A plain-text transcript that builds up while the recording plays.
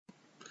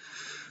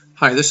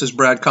Hi, this is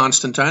Brad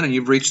Constantine, and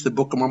you've reached the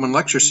Book of Mormon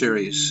lecture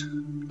series.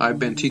 I've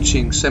been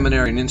teaching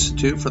seminary and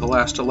institute for the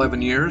last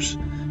 11 years,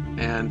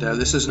 and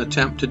this is an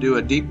attempt to do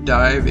a deep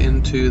dive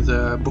into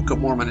the Book of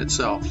Mormon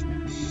itself.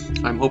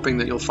 I'm hoping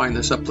that you'll find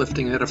this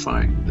uplifting and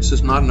edifying. This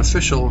is not an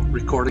official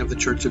recording of the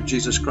Church of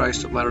Jesus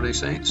Christ of Latter-day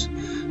Saints,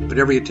 but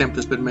every attempt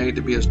has been made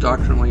to be as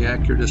doctrinally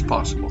accurate as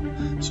possible.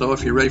 So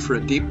if you're ready for a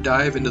deep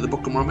dive into the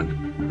Book of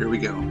Mormon, here we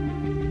go.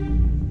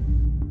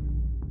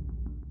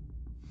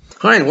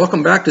 Hi, and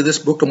welcome back to this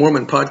Book of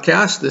Mormon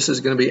podcast. This is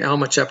going to be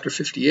Alma chapter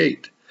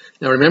 58.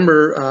 Now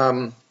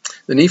remember,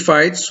 the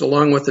Nephites,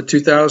 along with the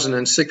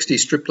 2,060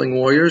 stripling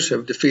warriors,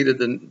 have defeated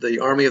the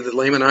army of the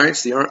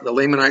Lamanites. The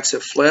Lamanites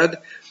have fled,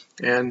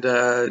 and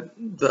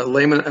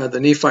the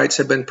Nephites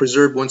have been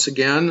preserved once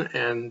again,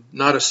 and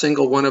not a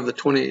single one of the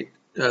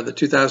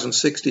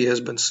 2,060 has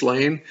been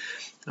slain.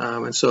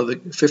 And so the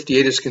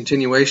 58 is a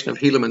continuation of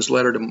Helaman's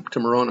letter to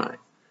Moroni.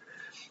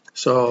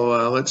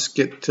 So let's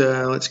get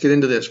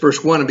into this.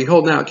 Verse 1, and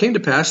behold, now it came to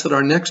pass that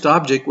our next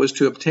object was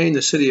to obtain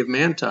the city of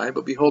Manti,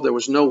 but behold, there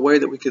was no way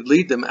that we could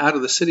lead them out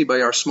of the city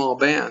by our small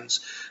bands.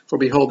 For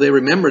behold, they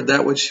remembered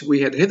that which we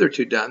had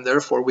hitherto done,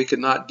 therefore we could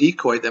not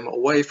decoy them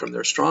away from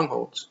their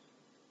strongholds.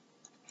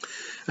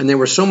 And they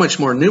were so much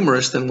more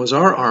numerous than was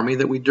our army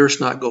that we durst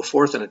not go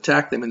forth and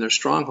attack them in their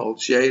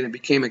strongholds. Yea, and it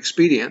became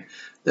expedient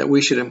that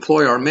we should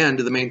employ our men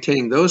to the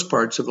maintaining those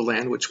parts of the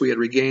land which we had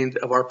regained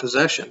of our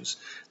possessions.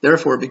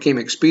 Therefore it became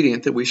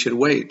expedient that we should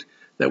wait,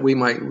 that we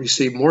might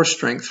receive more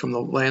strength from the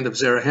land of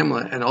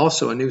Zarahemla, and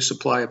also a new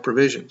supply of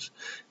provisions.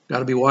 Got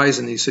to be wise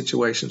in these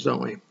situations,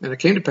 don't we? And it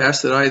came to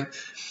pass that I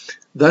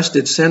thus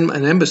did send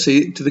an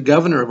embassy to the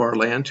governor of our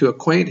land to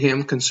acquaint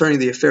him concerning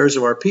the affairs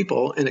of our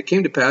people, and it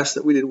came to pass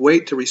that we did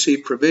wait to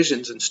receive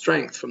provisions and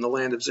strength from the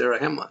land of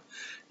Zarahemla.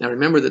 Now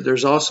remember that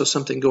there's also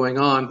something going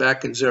on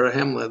back in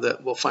Zarahemla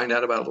that we'll find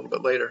out about a little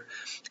bit later.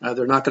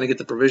 They're not going to get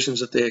the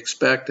provisions that they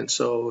expect, and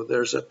so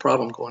there's a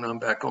problem going on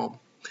back home.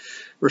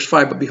 Verse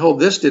 5, but behold,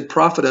 this did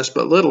profit us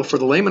but little, for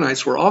the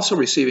Lamanites were also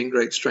receiving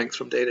great strength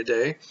from day to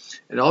day,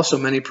 and also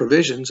many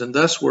provisions, and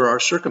thus were our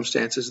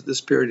circumstances at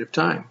this period of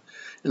time.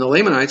 And the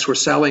Lamanites were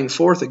sallying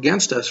forth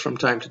against us from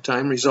time to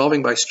time,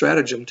 resolving by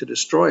stratagem to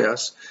destroy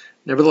us.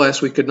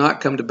 Nevertheless, we could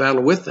not come to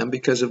battle with them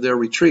because of their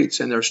retreats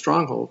and their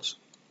strongholds.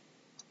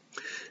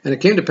 And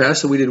it came to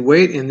pass that we did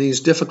wait in these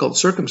difficult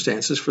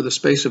circumstances for the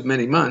space of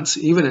many months,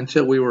 even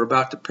until we were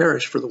about to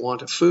perish for the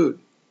want of food.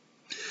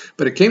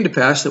 But it came to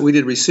pass that we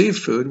did receive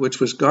food, which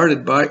was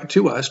guarded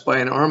to us by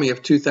an army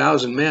of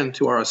 2,000 men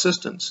to our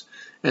assistance.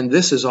 And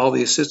this is all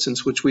the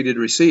assistance which we did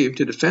receive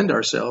to defend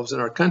ourselves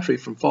and our country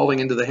from falling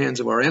into the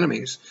hands of our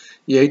enemies,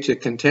 yea, to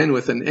contend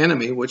with an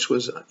enemy which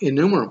was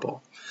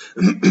innumerable.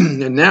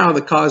 And now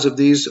the cause of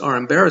these our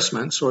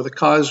embarrassments, or the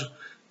cause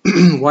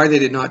why they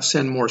did not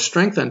send more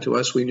strength unto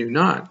us, we knew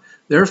not.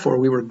 Therefore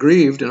we were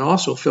grieved and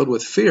also filled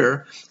with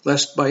fear,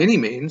 lest by any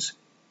means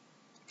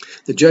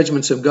the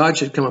judgments of God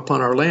should come upon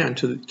our land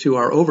to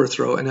our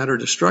overthrow and utter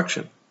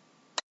destruction.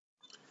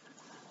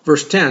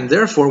 Verse 10,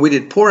 therefore we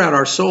did pour out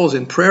our souls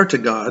in prayer to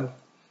God,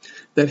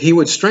 that he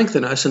would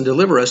strengthen us and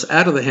deliver us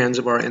out of the hands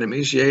of our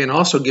enemies, yea, and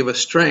also give us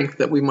strength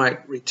that we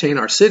might retain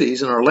our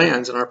cities and our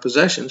lands and our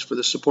possessions for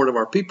the support of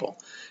our people.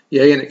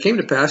 Yea, and it came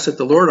to pass that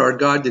the Lord our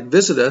God did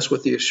visit us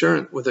with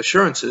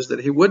assurances that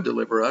he would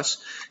deliver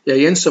us,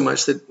 yea,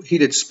 insomuch that he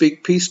did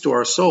speak peace to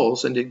our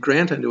souls, and did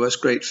grant unto us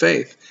great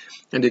faith,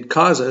 and did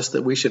cause us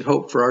that we should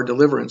hope for our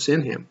deliverance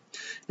in him.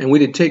 And we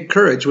did take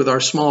courage with our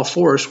small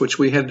force which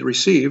we had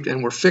received,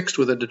 and were fixed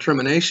with a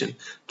determination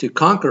to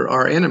conquer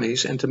our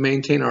enemies, and to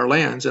maintain our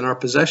lands and our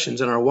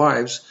possessions and our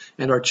wives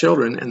and our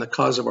children and the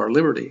cause of our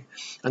liberty.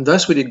 And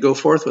thus we did go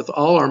forth with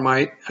all our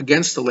might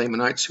against the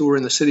Lamanites who were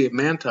in the city of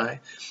Manti,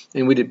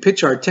 and we did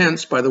pitch our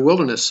tents by the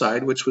wilderness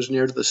side which was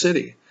near to the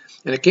city.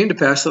 And it came to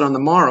pass that on the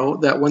morrow,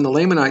 that when the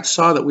Lamanites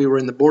saw that we were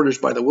in the borders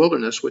by the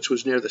wilderness, which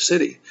was near the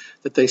city,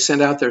 that they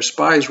sent out their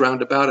spies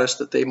round about us,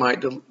 that they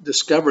might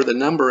discover the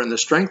number and the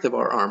strength of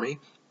our army.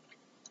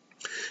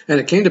 And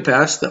it came to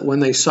pass that when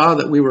they saw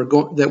that we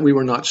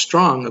were not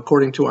strong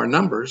according to our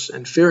numbers,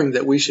 and fearing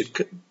that we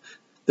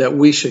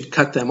should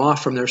cut them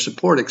off from their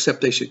support, except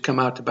they should come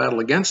out to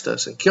battle against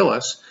us and kill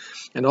us,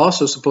 and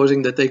also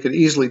supposing that they could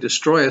easily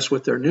destroy us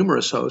with their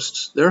numerous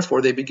hosts,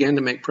 therefore they began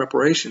to make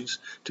preparations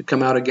to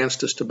come out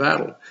against us to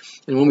battle.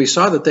 And when we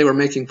saw that they were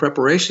making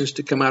preparations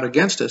to come out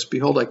against us,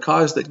 behold, I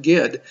caused that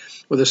Gid,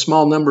 with a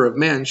small number of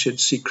men, should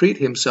secrete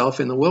himself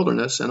in the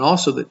wilderness, and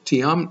also that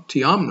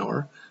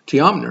Teomner,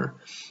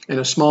 and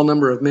a small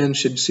number of men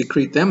should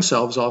secrete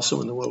themselves also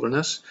in the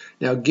wilderness.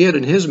 Now Gid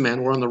and his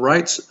men were on the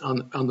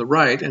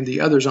right, and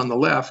the others on the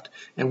left.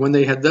 And when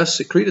they had thus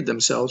secreted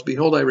themselves,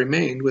 behold, I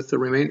remained with the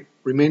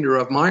remainder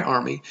of my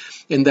army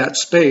in that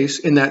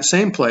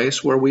same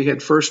place where we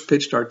had first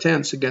pitched our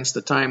tents against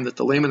the time that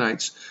the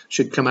Lamanites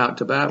should come out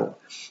to battle.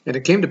 And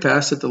it came to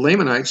pass that the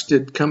Lamanites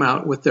did come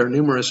out with their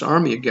numerous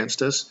army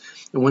against us.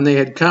 And when they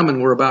had come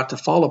and were about to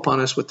fall upon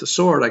us with the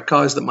sword, I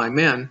caused that my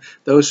men,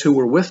 those who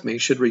were with me,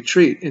 should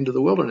retreat into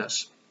the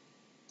wilderness.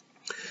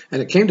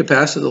 And it came to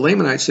pass that the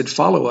Lamanites did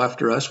follow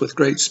after us with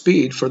great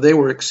speed, for they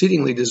were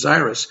exceedingly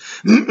desirous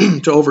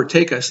to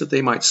overtake us, that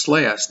they might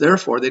slay us.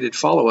 Therefore they did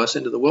follow us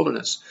into the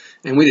wilderness.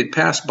 And we did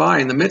pass by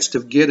in the midst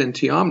of Gid and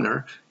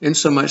Teomner,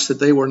 insomuch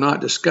that they were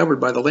not discovered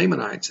by the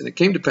Lamanites. And it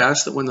came to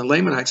pass that when the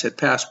Lamanites had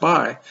passed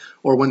by,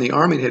 or when the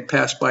army had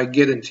passed by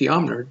Gid and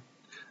Teomner,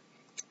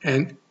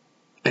 and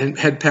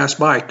had passed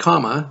by,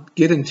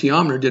 Gid and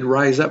Teomner did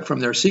rise up from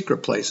their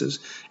secret places,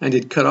 and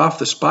did cut off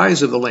the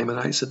spies of the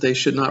Lamanites, that they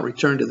should not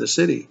return to the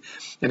city.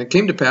 And it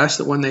came to pass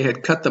that when they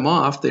had cut them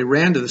off, they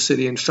ran to the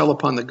city and fell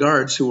upon the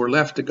guards who were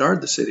left to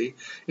guard the city,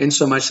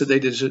 insomuch that they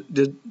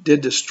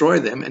did destroy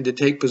them, and did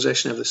take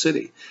possession of the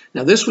city.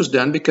 Now this was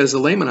done because the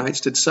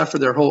Lamanites did suffer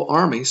their whole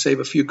army, save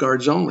a few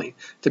guards only,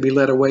 to be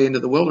led away into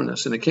the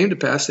wilderness. And it came to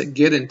pass that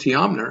Gid and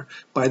Teomner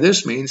by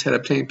this means had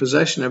obtained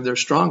possession of their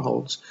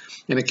strongholds.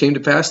 And it came to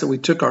pass that we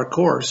took our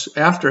course,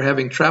 after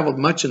having traveled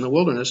much in the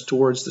wilderness,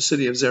 towards the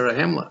city of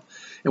Zarahemla.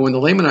 And when the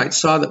Lamanites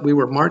saw that we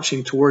were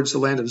marching towards the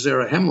land of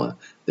Zarahemla,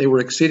 they were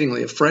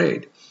exceedingly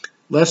afraid,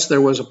 lest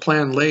there was a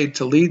plan laid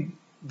to lead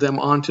them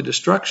on to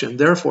destruction.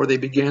 Therefore they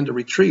began to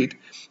retreat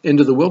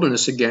into the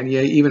wilderness again,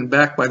 yea, even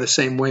back by the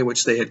same way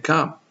which they had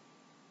come.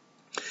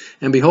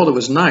 And behold, it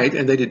was night,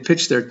 and they did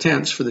pitch their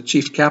tents, for the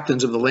chief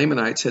captains of the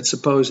Lamanites had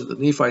supposed that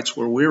the Nephites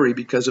were weary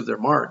because of their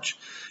march.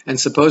 And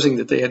supposing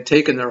that they had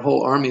taken their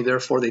whole army,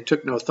 therefore they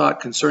took no thought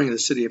concerning the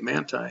city of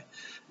Manti.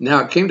 Now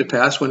it came to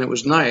pass, when it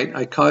was night,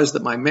 I caused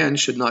that my men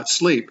should not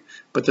sleep,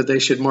 but that they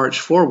should march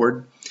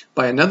forward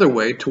by another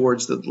way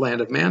towards the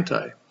land of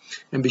Manti.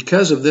 And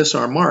because of this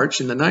our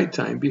march in the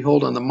nighttime,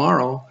 behold, on the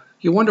morrow,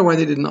 you wonder why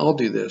they didn't all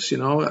do this.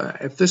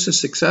 If this is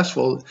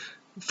successful,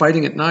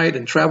 fighting at night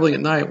and traveling at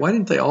night, why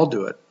didn't they all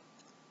do it?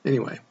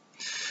 Anyway,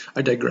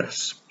 I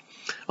digress.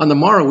 On the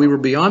morrow we were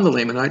beyond the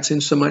Lamanites,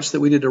 insomuch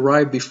that we did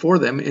arrive before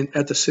them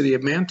at the city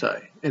of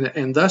Manti.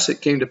 And thus it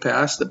came to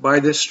pass that by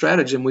this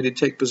stratagem we did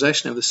take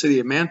possession of the city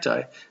of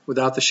Manti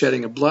without the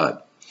shedding of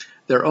blood.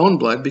 Their own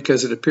blood,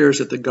 because it appears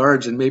that the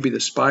guards and maybe the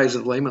spies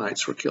of the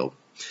Lamanites were killed.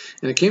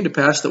 And it came to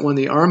pass that when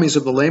the armies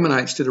of the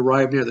Lamanites did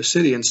arrive near the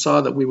city and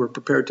saw that we were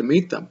prepared to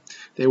meet them,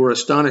 they were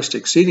astonished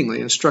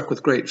exceedingly and struck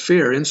with great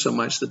fear,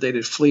 insomuch that they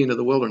did flee into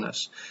the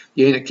wilderness.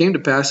 Yea, and it came to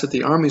pass that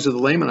the armies of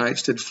the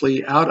Lamanites did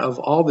flee out of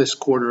all this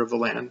quarter of the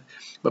land.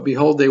 But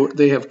behold,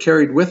 they have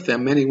carried with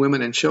them many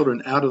women and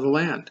children out of the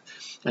land.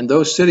 And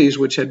those cities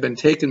which had been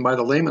taken by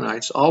the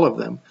Lamanites, all of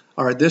them,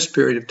 are at this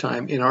period of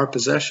time in our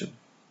possession.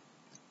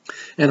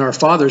 And our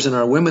fathers and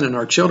our women and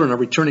our children are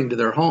returning to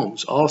their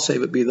homes, all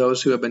save it be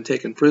those who have been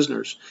taken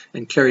prisoners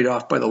and carried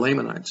off by the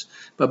Lamanites.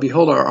 But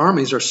behold, our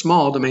armies are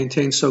small to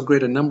maintain so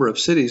great a number of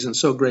cities and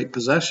so great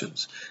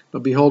possessions.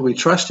 But behold, we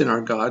trust in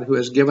our God, who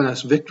has given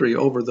us victory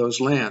over those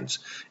lands,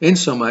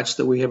 insomuch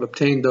that we have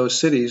obtained those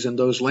cities and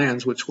those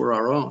lands which were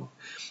our own.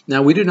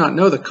 Now we do not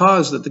know the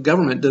cause that the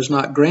government does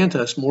not grant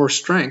us more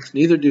strength,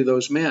 neither do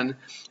those men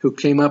who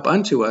came up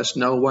unto us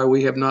know why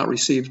we have not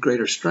received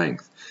greater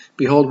strength.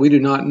 Behold, we do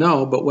not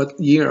know, but what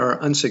ye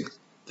are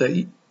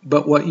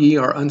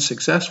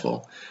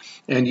unsuccessful,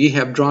 and ye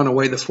have drawn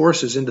away the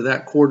forces into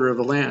that quarter of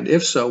the land.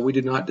 If so, we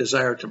do not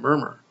desire to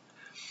murmur.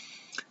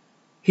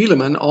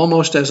 Helaman,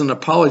 almost as an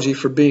apology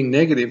for being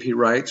negative, he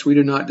writes, we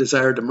do not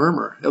desire to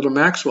murmur. Elder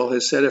Maxwell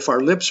has said, if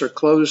our lips are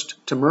closed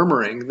to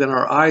murmuring, then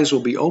our eyes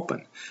will be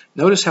open.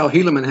 Notice how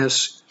Helaman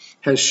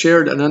has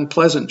shared an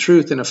unpleasant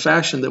truth in a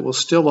fashion that will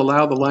still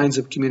allow the lines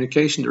of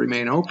communication to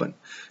remain open.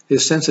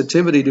 His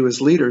sensitivity to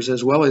his leaders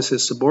as well as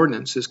his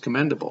subordinates is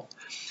commendable.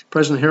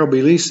 President Harold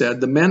B. Lee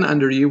said, the men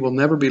under you will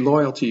never be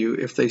loyal to you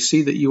if they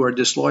see that you are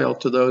disloyal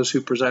to those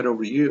who preside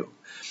over you.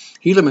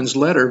 Helaman's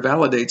letter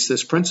validates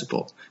this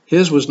principle.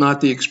 His was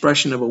not the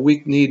expression of a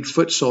weak-kneed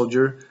foot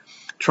soldier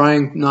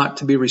trying not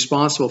to be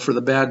responsible for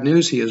the bad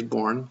news he has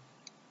borne.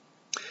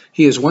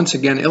 He is once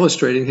again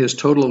illustrating his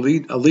total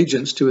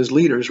allegiance to his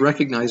leaders,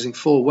 recognizing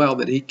full well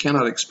that he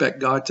cannot expect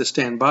God to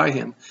stand by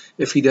him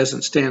if he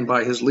doesn't stand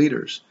by his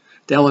leaders.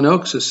 Dallin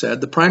Oaks has said,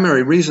 the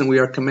primary reason we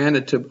are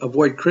commanded to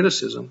avoid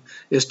criticism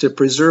is to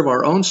preserve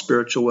our own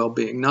spiritual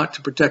well-being, not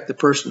to protect the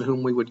person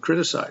whom we would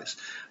criticize.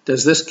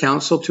 Does this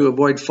counsel to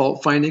avoid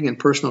fault-finding and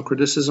personal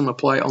criticism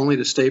apply only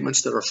to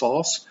statements that are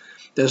false?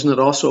 Doesn't it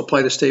also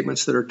apply to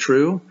statements that are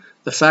true?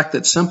 The fact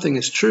that something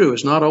is true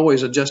is not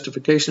always a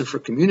justification for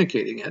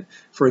communicating it.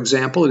 For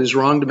example, it is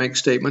wrong to make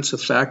statements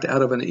of fact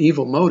out of an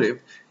evil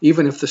motive,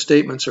 even if the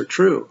statements are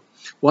true.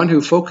 One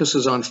who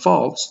focuses on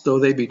faults, though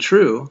they be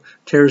true,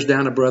 tears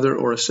down a brother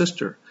or a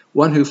sister.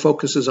 One who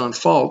focuses on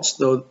faults,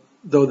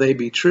 though they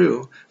be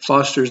true,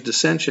 fosters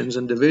dissensions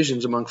and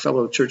divisions among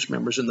fellow church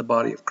members in the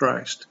body of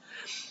Christ.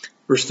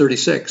 Verse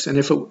 36, and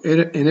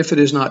if it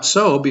is not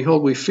so,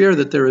 behold, we fear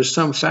that there is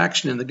some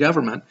faction in the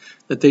government,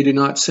 that they do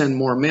not send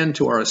more men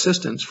to our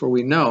assistance, for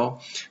we know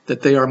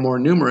that they are more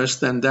numerous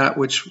than that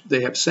which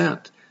they have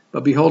sent.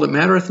 But behold, it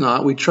mattereth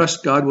not, we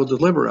trust God will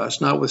deliver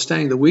us,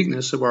 notwithstanding the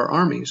weakness of our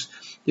armies,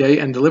 yea,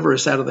 and deliver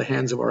us out of the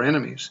hands of our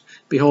enemies.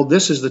 Behold,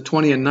 this is the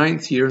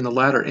 29th year in the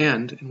latter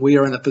end, and we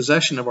are in the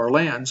possession of our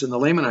lands, and the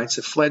Lamanites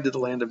have fled to the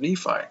land of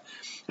Nephi.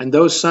 And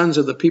those sons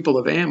of the people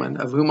of Ammon,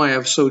 of whom I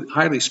have so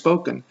highly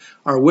spoken,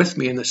 are with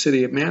me in the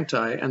city of Manti,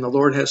 and the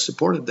Lord has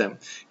supported them,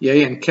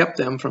 yea, and kept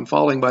them from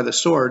falling by the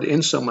sword,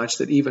 insomuch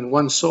that even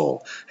one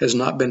soul has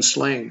not been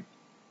slain.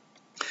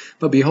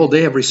 But behold,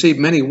 they have received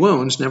many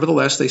wounds,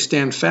 nevertheless they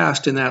stand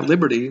fast in that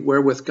liberty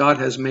wherewith God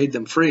has made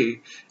them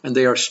free, and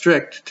they are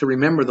strict to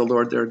remember the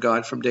Lord their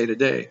God from day to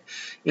day.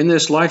 In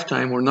this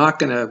lifetime, we're not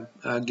going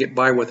to get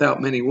by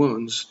without many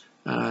wounds.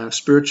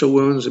 Spiritual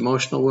wounds,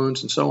 emotional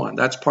wounds, and so on.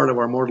 That's part of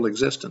our mortal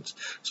existence.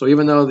 So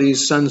even though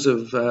these sons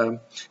of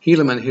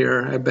Helaman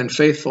here have been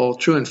faithful,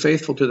 true and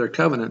faithful to their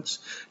covenants,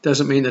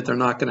 doesn't mean that they're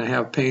not going to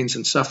have pains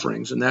and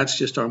sufferings, and that's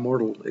just our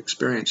mortal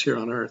experience here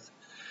on earth.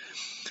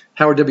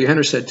 Howard W.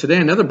 Hunter said, today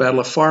another battle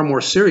of far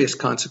more serious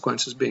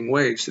consequences being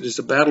waged. It is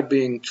a battle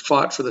being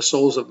fought for the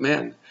souls of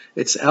men.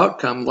 Its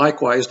outcome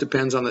likewise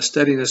depends on the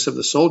steadiness of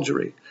the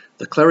soldiery.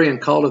 The clarion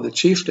call of the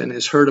chieftain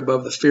is heard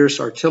above the fierce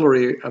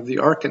artillery of the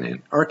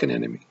archenemy.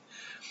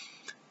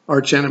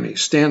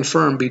 Stand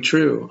firm, be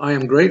true. I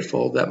am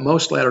grateful that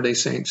most Latter-day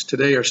Saints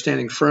today are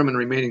standing firm and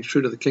remaining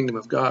true to the kingdom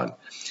of God.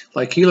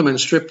 Like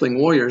Helaman's stripling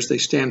warriors, they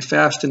stand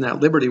fast in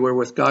that liberty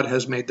wherewith God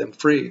has made them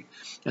free.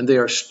 And they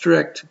are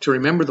strict to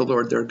remember the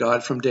Lord their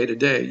God from day to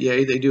day.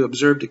 Yea, they do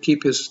observe to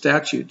keep his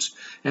statutes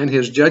and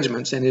his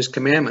judgments and his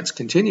commandments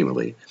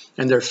continually,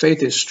 and their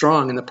faith is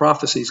strong in the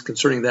prophecies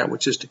concerning that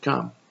which is to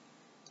come.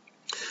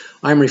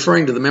 I am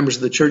referring to the members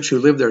of the church who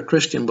live their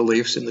Christian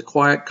beliefs in the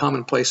quiet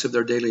commonplace of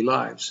their daily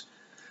lives.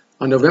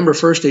 On November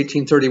 1st,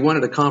 1831,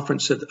 at a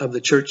conference of the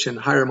church in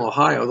Hiram,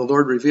 Ohio, the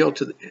Lord revealed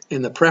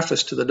in the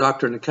preface to the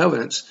Doctrine and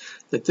Covenants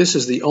that this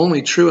is the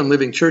only true and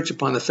living church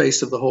upon the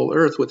face of the whole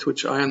earth with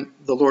which I,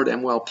 the Lord,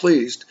 am well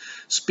pleased,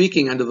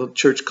 speaking unto the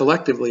church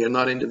collectively and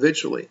not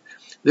individually.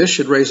 This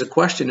should raise a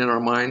question in our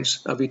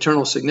minds of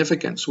eternal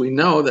significance. We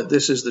know that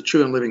this is the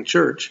true and living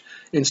church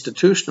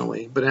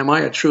institutionally, but am I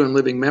a true and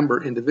living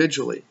member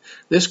individually?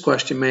 This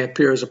question may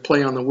appear as a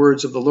play on the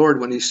words of the Lord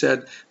when he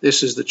said,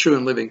 this is the true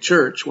and living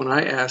church. When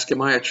I ask,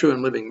 am I a true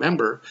and living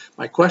member?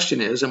 My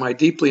question is, am I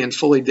deeply and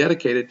fully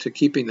dedicated to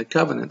keeping the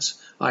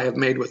covenants I have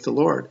made with the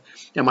Lord?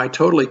 Am I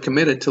totally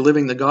committed to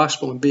living the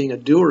gospel and being a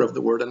doer of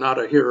the word and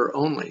not a hearer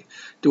only?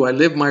 Do I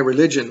live my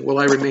religion? Will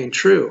I remain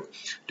true?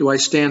 Do I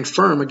stand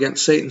firm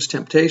against Satan's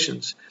temptations?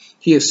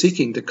 He is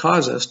seeking to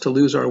cause us to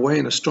lose our way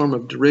in a storm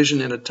of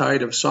derision and a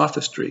tide of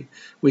sophistry.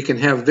 We can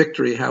have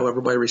victory, however,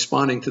 by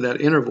responding to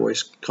that inner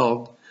voice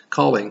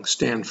calling,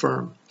 stand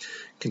firm.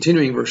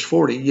 Continuing verse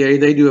 40, yea,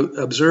 they do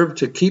observe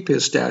to keep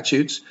his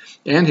statutes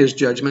and his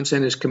judgments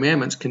and his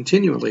commandments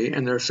continually,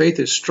 and their faith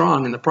is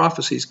strong in the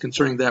prophecies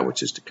concerning that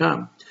which is to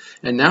come.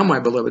 And now, my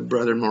beloved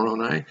brethren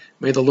Moroni,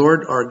 may the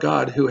Lord our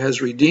God, who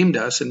has redeemed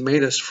us and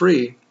made us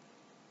free,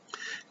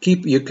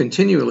 keep you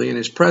continually in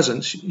his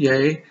presence,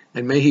 yea,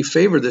 and may he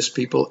favor this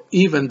people,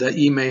 even that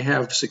ye may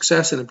have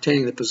success in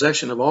obtaining the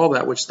possession of all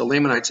that which the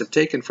Lamanites have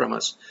taken from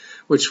us,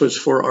 which was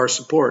for our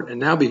support. And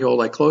now,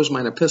 behold, I close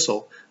mine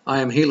epistle.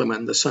 I am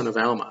Helaman, the son of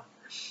Alma.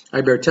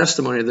 I bear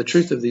testimony of the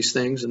truth of these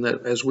things, and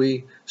that as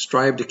we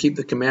strive to keep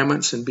the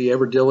commandments and be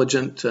ever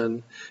diligent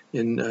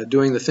in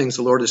doing the things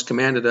the Lord has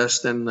commanded us,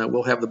 then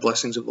we'll have the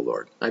blessings of the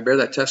Lord. I bear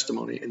that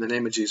testimony in the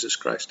name of Jesus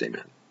Christ.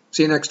 Amen.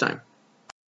 See you next time.